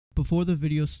Before the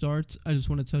video starts, I just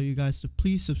want to tell you guys to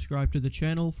please subscribe to the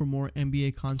channel for more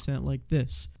NBA content like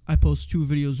this. I post 2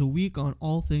 videos a week on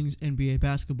all things NBA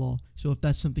basketball, so if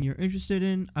that's something you're interested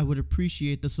in, I would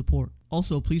appreciate the support.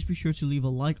 Also, please be sure to leave a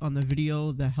like on the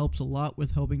video. That helps a lot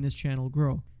with helping this channel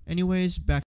grow. Anyways,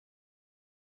 back.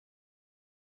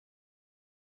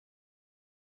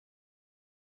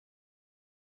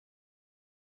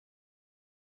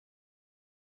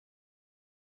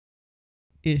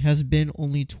 It has been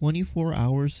only 24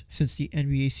 hours since the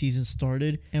NBA season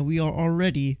started, and we are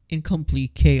already in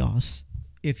complete chaos.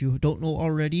 If you don't know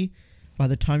already, by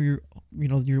the time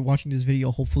you're watching this video,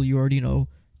 hopefully you already know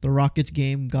the Rockets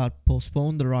game got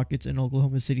postponed, the Rockets and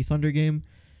Oklahoma City Thunder game,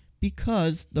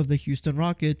 because of the Houston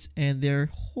Rockets and their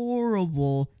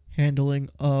horrible handling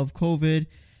of COVID.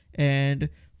 And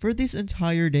for this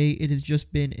entire day, it has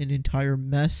just been an entire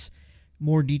mess.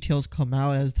 More details come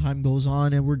out as time goes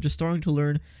on, and we're just starting to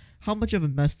learn how much of a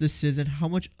mess this is and how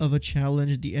much of a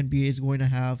challenge the NBA is going to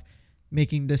have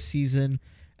making this season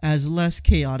as less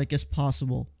chaotic as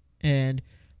possible. And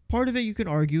part of it, you can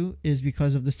argue, is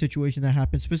because of the situation that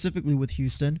happened specifically with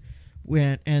Houston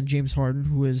and James Harden,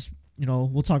 who is,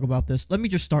 we'll talk about this. Let me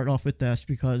just start off with this,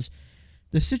 because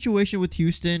the situation with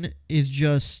Houston is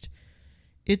just,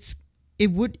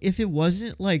 if it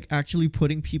wasn't like actually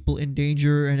putting people in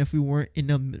danger, and if we weren't in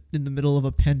the middle of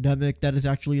a pandemic that is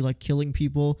actually like killing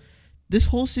people, this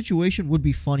whole situation would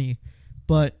be funny.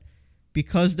 But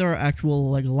because there are actual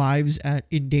like lives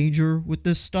in danger with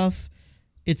this stuff,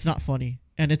 it's not funny,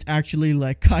 and it's actually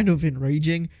like kind of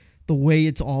enraging the way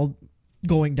it's all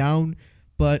going down.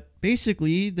 But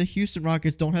basically, the Houston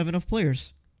Rockets don't have enough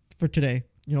players for today.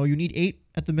 You need 8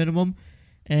 at the minimum.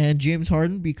 And James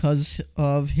Harden, because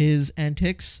of his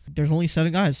antics, there's only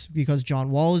 7 guys, because John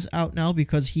Wall is out now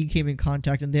because he came in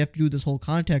contact, and they have to do this whole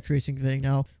contact tracing thing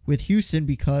now with Houston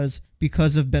because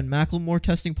of Ben McLemore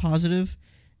testing positive,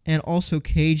 and also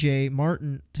KJ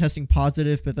Martin testing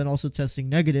positive, but then also testing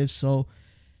negative. So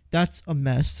that's a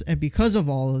mess. And because of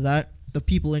all of that, the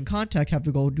people in contact have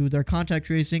to go do their contact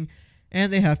tracing,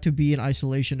 and they have to be in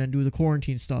isolation and do the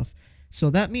quarantine stuff. So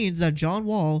that means that John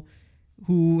Wall,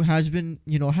 who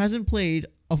hasn't played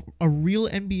a real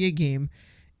NBA game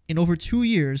in over 2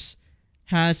 years,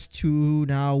 has to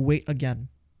now wait again,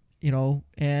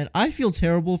 and I feel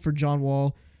terrible for John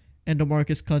Wall and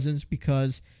DeMarcus Cousins,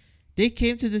 because they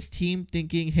came to this team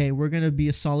thinking, hey, we're going to be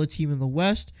a solid team in the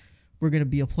West. We're going to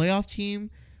be a playoff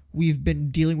team. We've been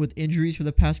dealing with injuries for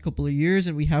the past couple of years,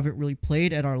 and we haven't really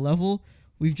played at our level.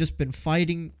 We've just been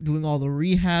fighting, doing all the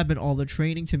rehab and all the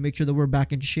training to make sure that we're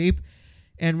back in shape.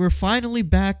 And we're finally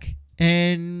back,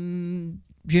 and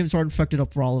James Harden fucked it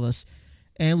up for all of us.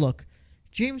 And look,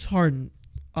 James Harden,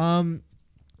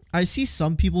 I see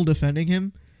some people defending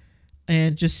him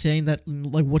and just saying that,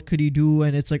 like, what could he do?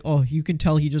 And it's like, oh, you can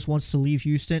tell he just wants to leave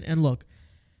Houston. And look,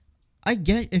 I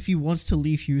get if he wants to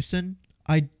leave Houston.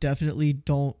 I definitely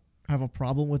don't have a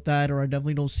problem with that, or I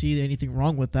definitely don't see anything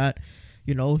wrong with that.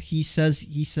 He says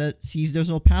there's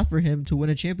no path for him to win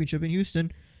a championship in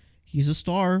Houston. He's a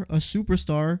star, a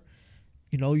superstar.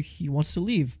 He wants to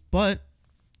leave. But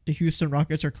the Houston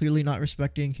Rockets are clearly not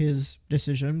respecting his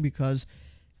decision, because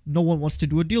no one wants to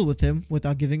do a deal with him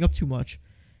without giving up too much.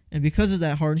 And because of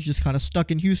that, Harden's just kind of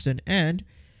stuck in Houston. And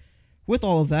with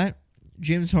all of that,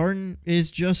 James Harden is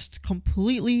just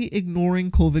completely ignoring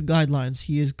COVID guidelines.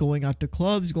 He is going out to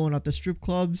clubs, going out to strip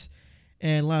clubs.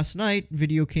 And last night,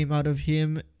 video came out of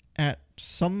him at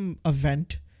some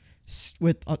event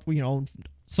with,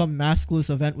 some maskless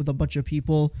event with a bunch of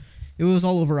people. It was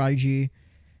all over IG,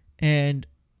 and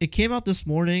it came out this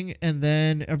morning, and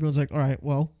then everyone's like, all right,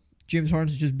 well, James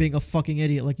Harden's just being a fucking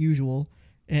idiot like usual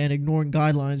and ignoring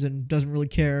guidelines and doesn't really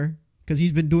care, because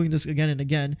he's been doing this again and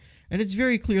again. And it's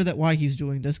very clear that why he's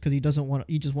doing this, because he just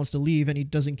wants to leave, and he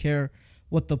doesn't care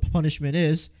what the punishment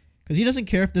is, because he doesn't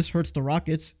care if this hurts the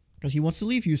Rockets, because he wants to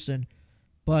leave Houston.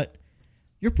 But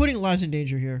you're putting lives in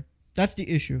danger here. That's the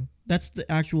issue. That's the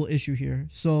actual issue here.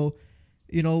 So,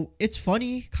 it's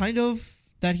funny kind of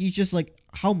that he's just like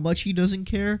how much he doesn't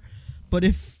care. But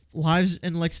if lives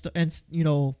and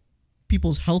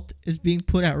people's health is being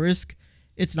put at risk,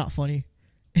 it's not funny.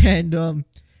 And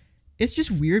it's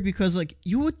just weird, because like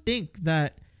you would think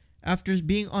that after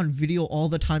being on video all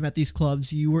the time at these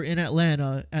clubs, you were in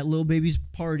Atlanta at Lil Baby's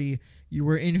party, you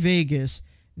were in Vegas,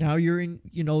 now you're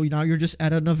now you're just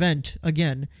at an event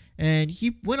again. And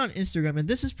he went on Instagram, and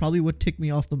this is probably what ticked me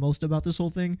off the most about this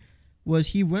whole thing, was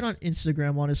he went on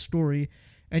Instagram on his story,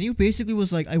 and he basically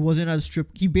was like, I wasn't at a strip.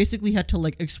 He basically had to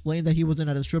like explain that he wasn't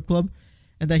at a strip club,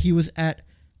 and that he was at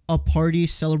a party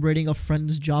celebrating a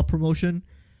friend's job promotion,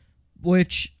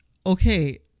 which,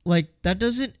 okay, like that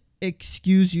doesn't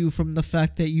excuse you from the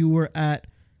fact that you were at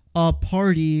a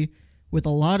party with a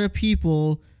lot of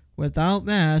people without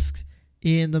masks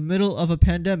in the middle of a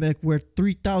pandemic where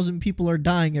 3,000 people are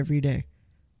dying every day.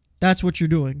 That's what you're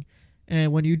doing.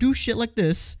 And when you do shit like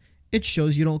this, it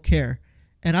shows you don't care.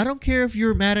 And I don't care if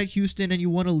you're mad at Houston and you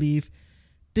want to leave.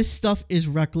 This stuff is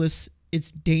reckless.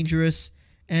 It's dangerous.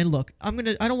 And look, I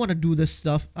don't want to do this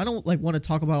stuff. I don't want to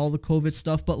talk about all the COVID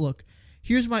stuff, but look,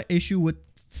 here's my issue with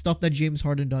stuff that James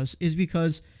Harden does is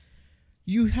because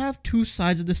you have two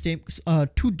sides of the same,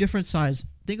 two different sides.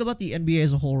 Think about the NBA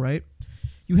as a whole, right?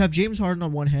 You have James Harden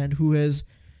on one hand, who is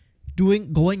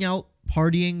going out,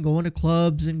 partying, going to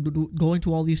clubs and going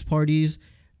to all these parties,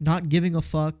 not giving a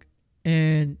fuck,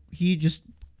 and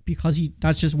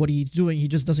that's just what he's doing. He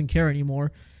just doesn't care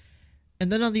anymore.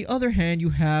 And then on the other hand, you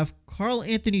have Karl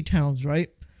Anthony Towns, right?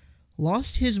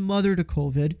 Lost his mother to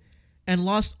COVID and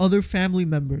lost other family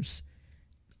members.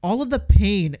 All of the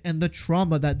pain and the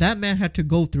trauma that man had to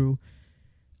go through.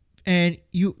 And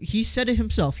he said it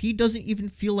himself. He doesn't even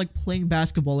feel like playing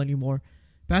basketball anymore.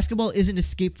 Basketball isn't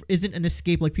an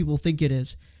escape like people think it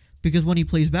is. Because when he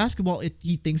plays basketball,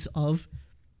 he thinks of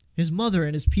his mother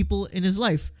and his people in his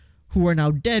life who are now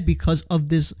dead because of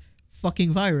this fucking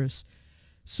virus.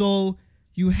 So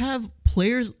you have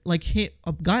players like him,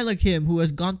 a guy like him who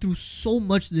has gone through so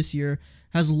much this year,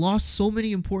 has lost so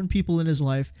many important people in his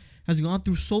life, has gone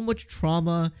through so much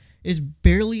trauma, is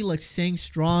barely staying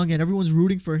strong, and everyone's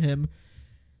rooting for him.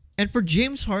 And for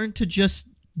James Harden to just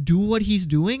do what he's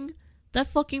doing, that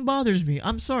fucking bothers me.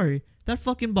 I'm sorry. That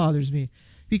fucking bothers me.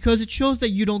 Because it shows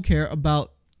that you don't care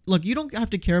about... Look, you don't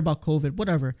have to care about COVID,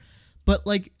 whatever. But,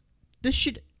 this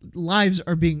shit... Lives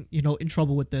are being, in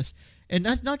trouble with this. And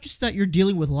that's not just that you're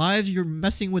dealing with lives, you're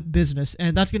messing with business.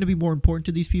 And that's going to be more important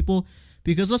to these people.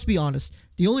 Because let's be honest,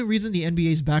 the only reason the NBA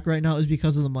is back right now is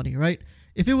because of the money, right?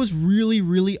 If it was really,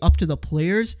 really up to the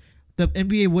players, the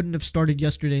NBA wouldn't have started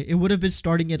yesterday. It would have been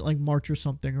starting at March or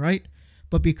something, right?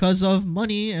 But because of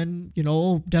money and,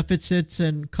 deficits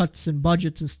and cuts and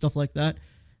budgets and stuff like that,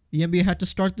 the NBA had to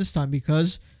start this time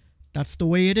because that's the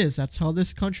way it is. That's how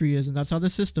this country is and that's how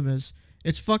the system is.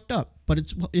 It's fucked up, but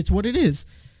it's what it is.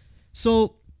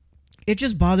 So it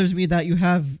just bothers me that you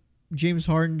have James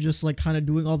Harden just kind of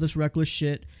doing all this reckless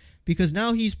shit because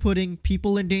now he's putting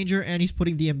people in danger and he's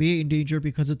putting the NBA in danger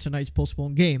because of tonight's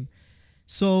postponed game.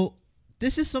 So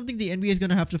this is something the NBA is going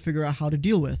to have to figure out how to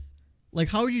deal with.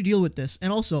 How would you deal with this?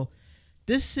 And also,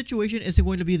 this situation isn't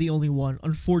going to be the only one,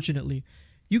 unfortunately.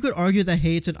 You could argue that,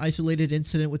 hey, it's an isolated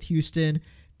incident with Houston.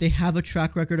 They have a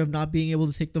track record of not being able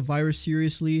to take the virus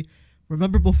seriously.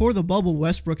 Remember, before the bubble,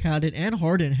 Westbrook had it and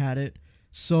Harden had it.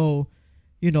 So,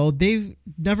 they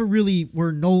never really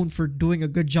were known for doing a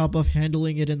good job of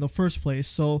handling it in the first place.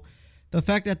 So, the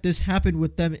fact that this happened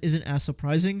with them isn't as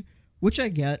surprising, which I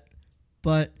get.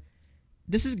 But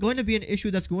this is going to be an issue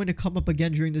that's going to come up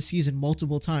again during the season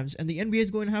multiple times. And the NBA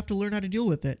is going to have to learn how to deal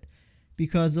with it.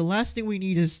 Because the last thing we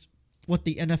need is what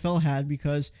the NFL had.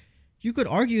 Because you could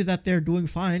argue that they're doing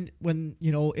fine when,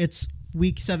 it's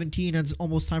week 17 and it's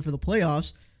almost time for the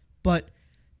playoffs. But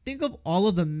think of all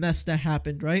of the mess that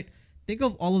happened, right? Think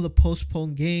of all of the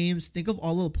postponed games. Think of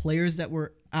all of the players that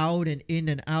were out and in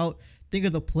and out. Think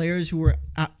of the players who were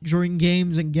out during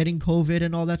games and getting COVID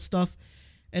and all that stuff.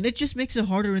 And it just makes it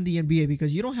harder in the NBA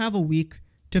because you don't have a week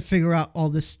to figure out all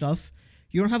this stuff.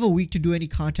 You don't have a week to do any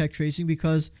contact tracing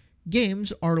because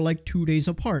games are 2 days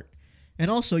apart.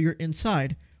 And also, you're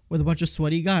inside with a bunch of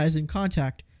sweaty guys in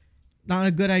contact. Not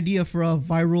a good idea for a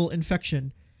viral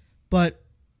infection. But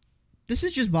this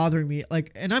is just bothering me.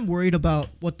 And I'm worried about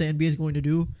what the NBA is going to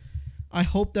do. I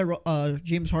hope that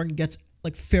James Harden gets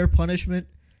fair punishment.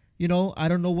 I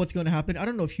don't know what's going to happen. I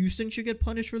don't know if Houston should get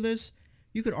punished for this.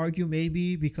 You could argue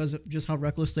maybe because of just how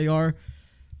reckless they are.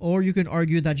 Or you can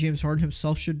argue that James Harden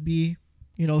himself should be,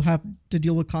 have to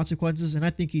deal with consequences. And I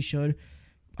think he should.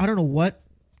 I don't know what.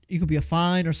 It could be a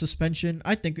fine or suspension.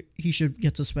 I think he should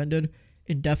get suspended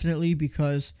indefinitely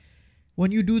because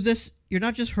when you do this, you're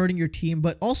not just hurting your team,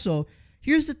 but also,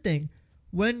 here's the thing.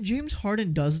 When James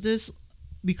Harden does this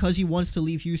because he wants to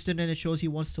leave Houston and it shows he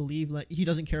wants to leave, he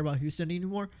doesn't care about Houston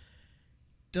anymore,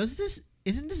 isn't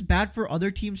this bad for other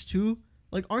teams too?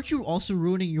 Aren't you also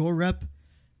ruining your rep?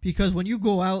 Because when you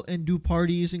go out and do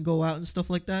parties and go out and stuff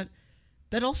like that,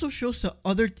 that also shows to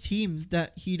other teams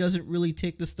that he doesn't really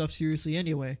take this stuff seriously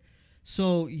anyway.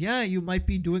 So, yeah, you might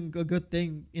be doing a good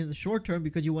thing in the short term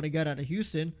because you want to get out of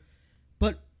Houston.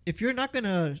 But if you're not going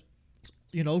to,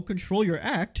 control your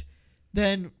act,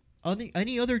 then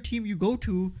any other team you go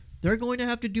to, they're going to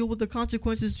have to deal with the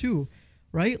consequences too,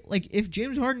 right? If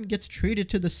James Harden gets traded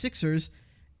to the Sixers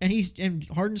and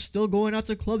Harden's still going out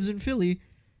to clubs in Philly,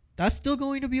 that's still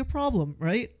going to be a problem,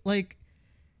 right? Like,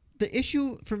 the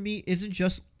issue for me isn't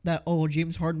just that, oh,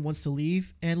 James Harden wants to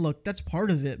leave. And look, that's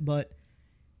part of it, but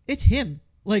it's him.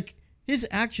 Like, his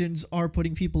actions are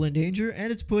putting people in danger,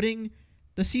 and it's putting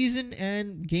the season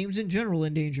and games in general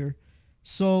in danger.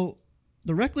 So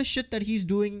the reckless shit that he's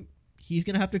doing, he's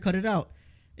going to have to cut it out.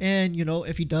 And, you know,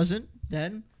 if he doesn't,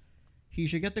 then he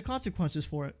should get the consequences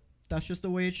for it. That's just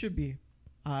the way it should be.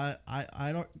 I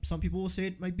don't. Some people will say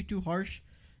it might be too harsh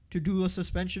to do a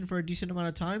suspension for a decent amount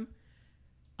of time.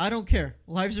 I don't care.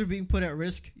 Lives are being put at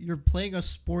risk. You're playing a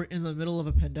sport in the middle of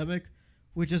a pandemic,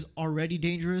 which is already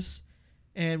dangerous.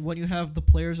 And when you have the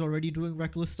players already doing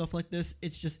reckless stuff like this,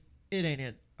 it's just, it ain't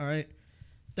it. All right.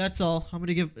 That's all.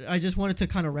 I just wanted to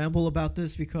kind of ramble about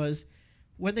this because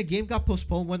when the game got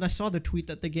postponed, when I saw the tweet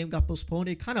that the game got postponed,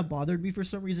 it kind of bothered me for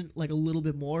some reason, like a little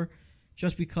bit more,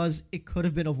 just because it could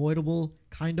have been avoidable,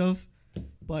 kind of.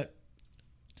 But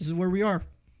this is where we are.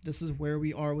 This is where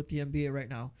we are with the NBA right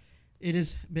now. It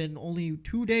has been only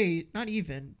 2 days, not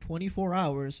even 24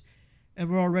 hours, and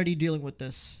we're already dealing with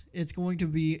this. It's going to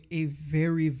be a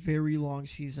very, very long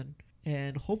season.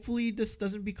 And hopefully this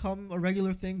doesn't become a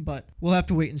regular thing, but we'll have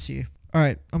to wait and see. All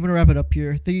right, I'm going to wrap it up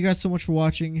here. Thank you guys so much for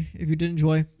watching. If you did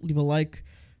enjoy, leave a like.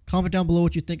 Comment down below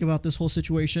what you think about this whole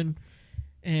situation.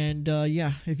 And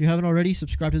yeah, if you haven't already,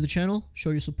 subscribe to the channel, show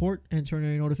your support, and turn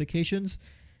on your notifications.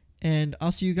 And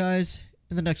I'll see you guys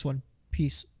in the next one.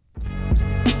 Peace.